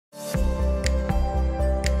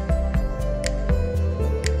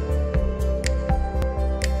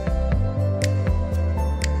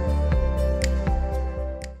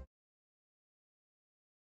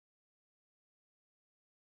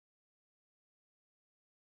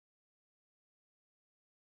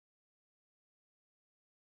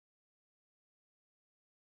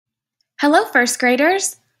Hello, first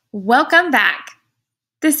graders. Welcome back.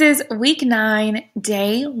 This is week 9,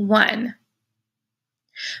 day 1.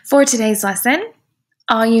 For today's lesson,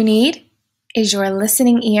 all you need is your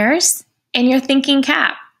listening ears and your thinking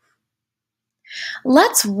cap.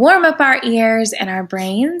 Let's warm up our ears and our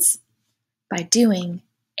brains by doing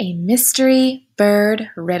a mystery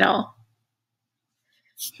bird riddle.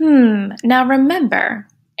 Now remember,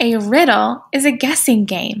 a riddle is a guessing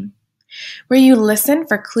game where you listen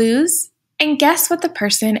for clues and guess what the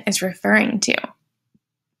person is referring to.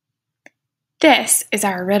 This is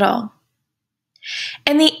our riddle.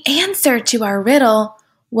 And the answer to our riddle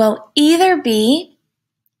will either be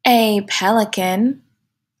a pelican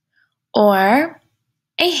or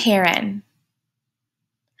a heron.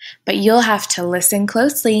 But you'll have to listen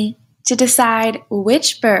closely to decide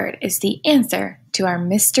which bird is the answer to our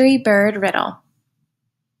mystery bird riddle.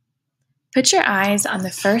 Put your eyes on the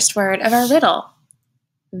first word of our riddle,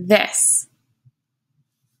 this.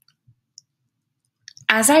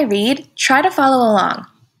 As I read, try to follow along.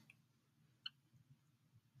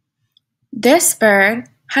 This bird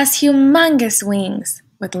has humongous wings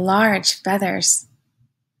with large feathers.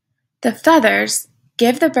 The feathers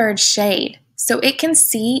give the bird shade so it can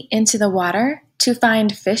see into the water to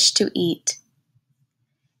find fish to eat.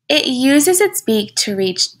 It uses its beak to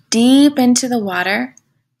reach deep into the water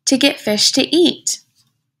to get fish to eat.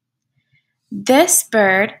 This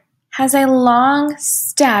bird has a long,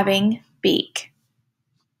 stabbing beak.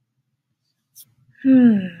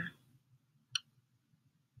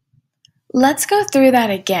 Let's go through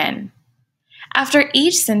that again. After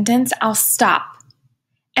each sentence, I'll stop,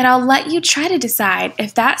 and I'll let you try to decide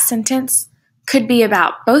if that sentence could be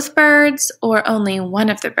about both birds or only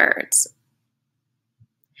one of the birds.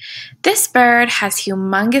 This bird has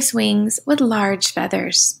humongous wings with large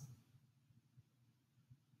feathers.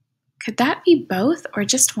 Could that be both or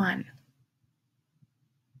just one?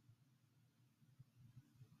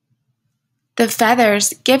 The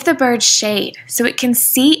feathers give the bird shade so it can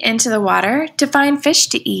see into the water to find fish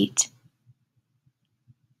to eat.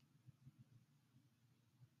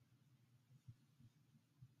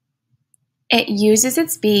 It uses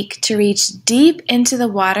its beak to reach deep into the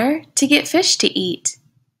water to get fish to eat.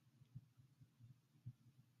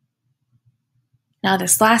 Now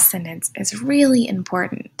this last sentence is really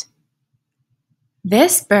important.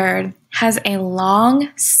 This bird has a long,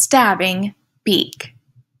 stabbing beak.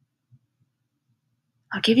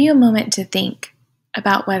 I'll give you a moment to think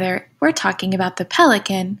about whether we're talking about the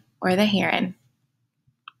pelican or the heron.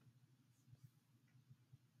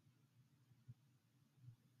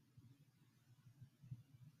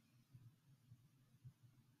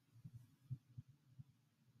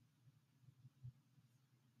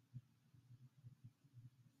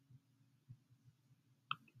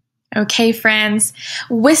 Okay, friends,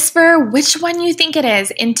 whisper which one you think it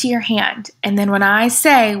is into your hand, and then when I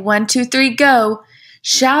say 1, 2, 3, go,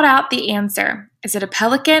 shout out the answer. Is it a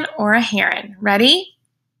pelican or a heron? Ready?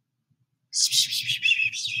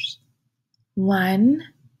 1,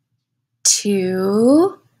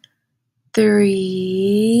 2,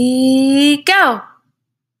 3, go.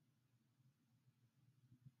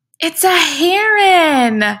 It's a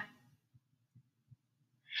heron.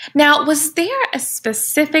 Now, was there a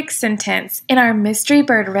specific sentence in our mystery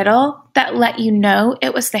bird riddle that let you know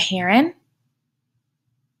it was the heron?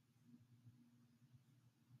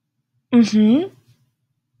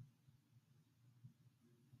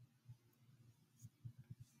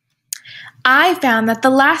 I found that the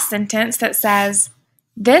last sentence that says,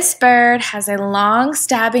 this bird has a long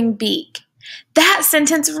stabbing beak, that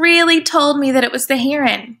sentence really told me that it was the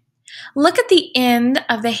heron. Look at the end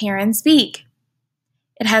of the heron's beak.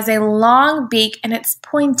 It has a long beak and it's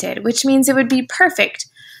pointed, which means it would be perfect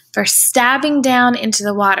for stabbing down into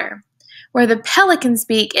the water, where the pelican's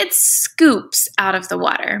beak, it scoops out of the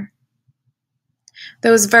water.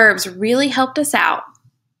 Those verbs really helped us out.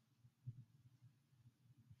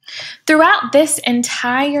 Throughout this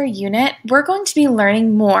entire unit, we're going to be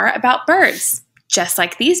learning more about birds, just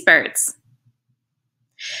like these birds.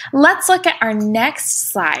 Let's look at our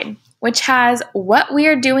next slide, which has what we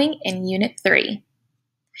are doing in Unit 3.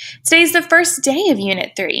 Today's the first day of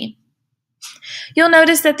Unit 3. You'll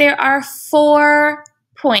notice that there are 4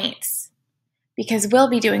 points because we'll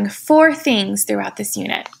be doing 4 things throughout this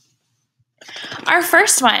unit. Our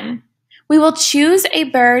first one, we will choose a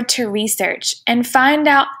bird to research and find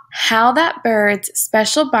out how that bird's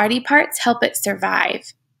special body parts help it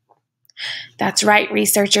survive. That's right,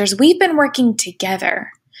 researchers, we've been working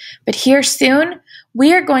together. But here soon,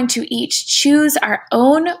 we are going to each choose our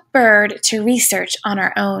own bird to research on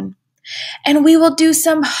our own. And we will do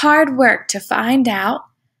some hard work to find out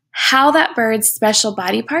how that bird's special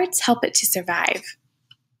body parts help it to survive.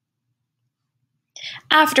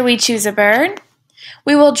 After we choose a bird,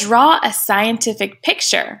 we will draw a scientific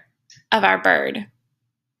picture of our bird.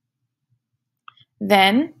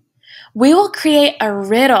 Then, we will create a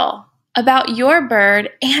riddle about your bird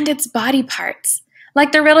and its body parts,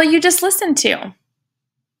 like the riddle you just listened to.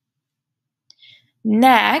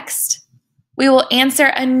 Next, we will answer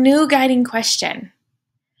a new guiding question.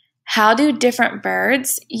 How do different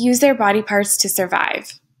birds use their body parts to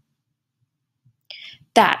survive?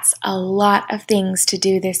 That's a lot of things to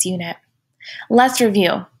do this unit. Let's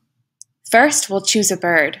review. First, we'll choose a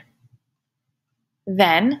bird.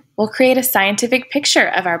 Then, we'll create a scientific picture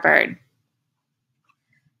of our bird.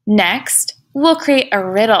 Next, we'll create a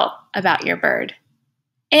riddle about your bird.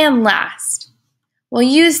 And last, we'll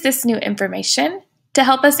use this new information to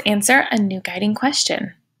help us answer a new guiding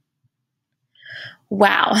question.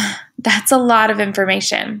 Wow, that's a lot of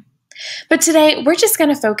information. But today, we're just going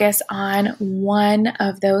to focus on one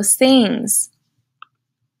of those things.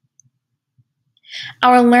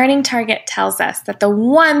 Our learning target tells us that the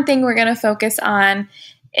one thing we're going to focus on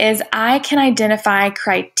is I can identify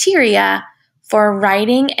criteria for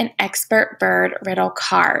writing an expert bird riddle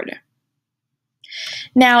card.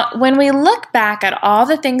 Now, when we look back at all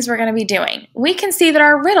the things we're going to be doing, we can see that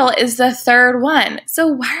our riddle is the third one. So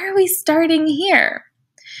why are we starting here?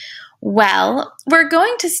 Well, we're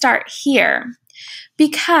going to start here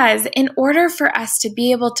because in order for us to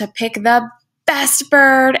be able to pick the best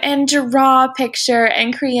bird and draw a picture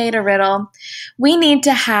and create a riddle, we need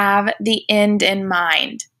to have the end in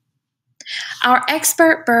mind. Our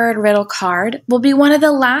expert bird riddle card will be one of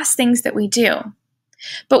the last things that we do,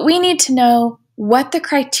 but we need to know what the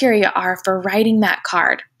criteria are for writing that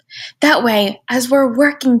card. That way, as we're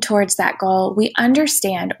working towards that goal, we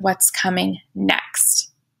understand what's coming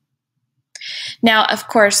next. Now, of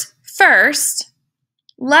course, first,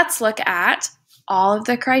 let's look at all of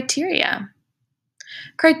the criteria.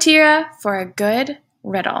 Criteria for a good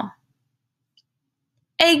riddle.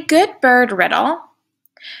 A good bird riddle.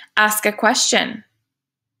 Ask a question.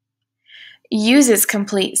 Uses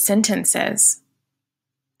complete sentences.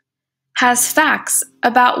 Has facts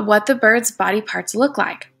about what the bird's body parts look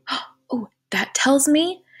like. Oh, that tells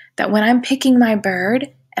me that when I'm picking my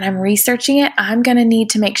bird and I'm researching it, I'm going to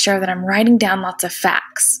need to make sure that I'm writing down lots of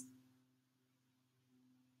facts.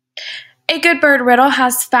 A good bird riddle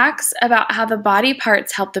has facts about how the body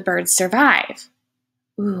parts help the bird survive.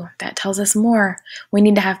 Ooh, that tells us more. We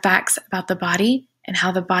need to have facts about the body and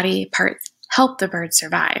how the body parts help the bird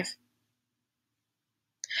survive.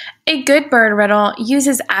 A good bird riddle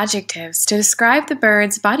uses adjectives to describe the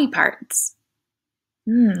bird's body parts.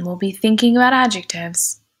 We'll be thinking about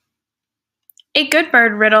adjectives. A good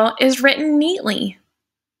bird riddle is written neatly.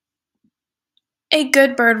 A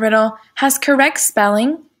good bird riddle has correct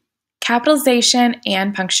spelling, capitalization,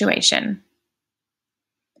 and punctuation.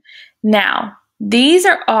 Now, these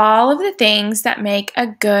are all of the things that make a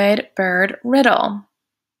good bird riddle,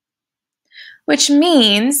 which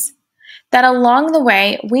means that along the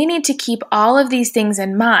way, we need to keep all of these things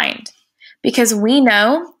in mind because we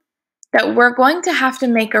know that we're going to have to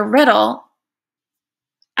make a riddle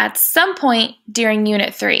at some point during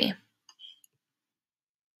Unit 3.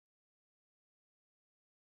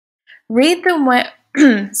 Read the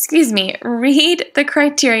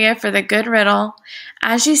criteria for the good riddle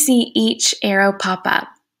as you see each arrow pop up.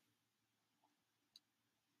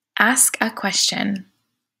 Ask a question.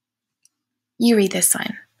 You read this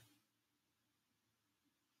one.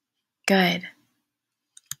 Good.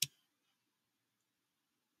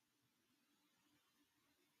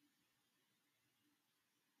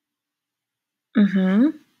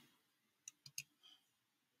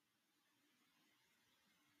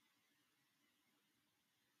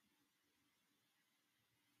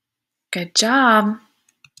 Good job.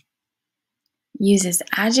 Uses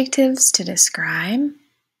adjectives to describe.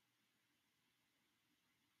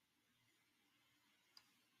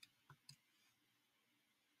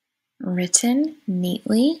 Written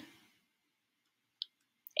neatly.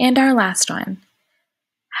 And our last one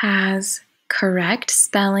has correct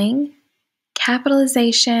spelling,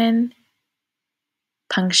 capitalization,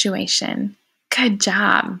 punctuation. Good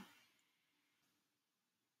job.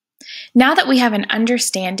 Now that we have an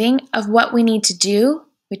understanding of what we need to do,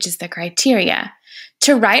 which is the criteria,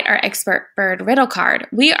 to write our expert bird riddle card,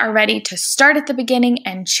 we are ready to start at the beginning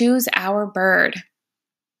and choose our bird.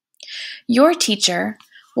 Your teacher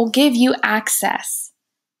will give you access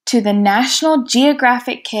to the National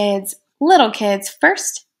Geographic Kids' Little Kids'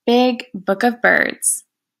 First Big Book of Birds.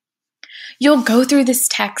 You'll go through this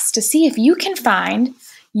text to see if you can find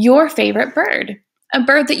your favorite bird. a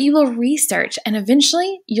bird that you will research, and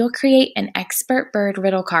eventually you'll create an expert bird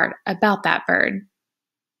riddle card about that bird.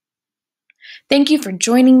 Thank you for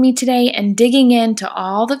joining me today and digging into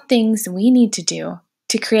all the things we need to do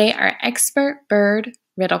to create our expert bird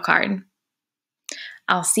riddle card.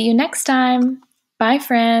 I'll see you next time. Bye,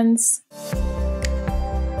 friends.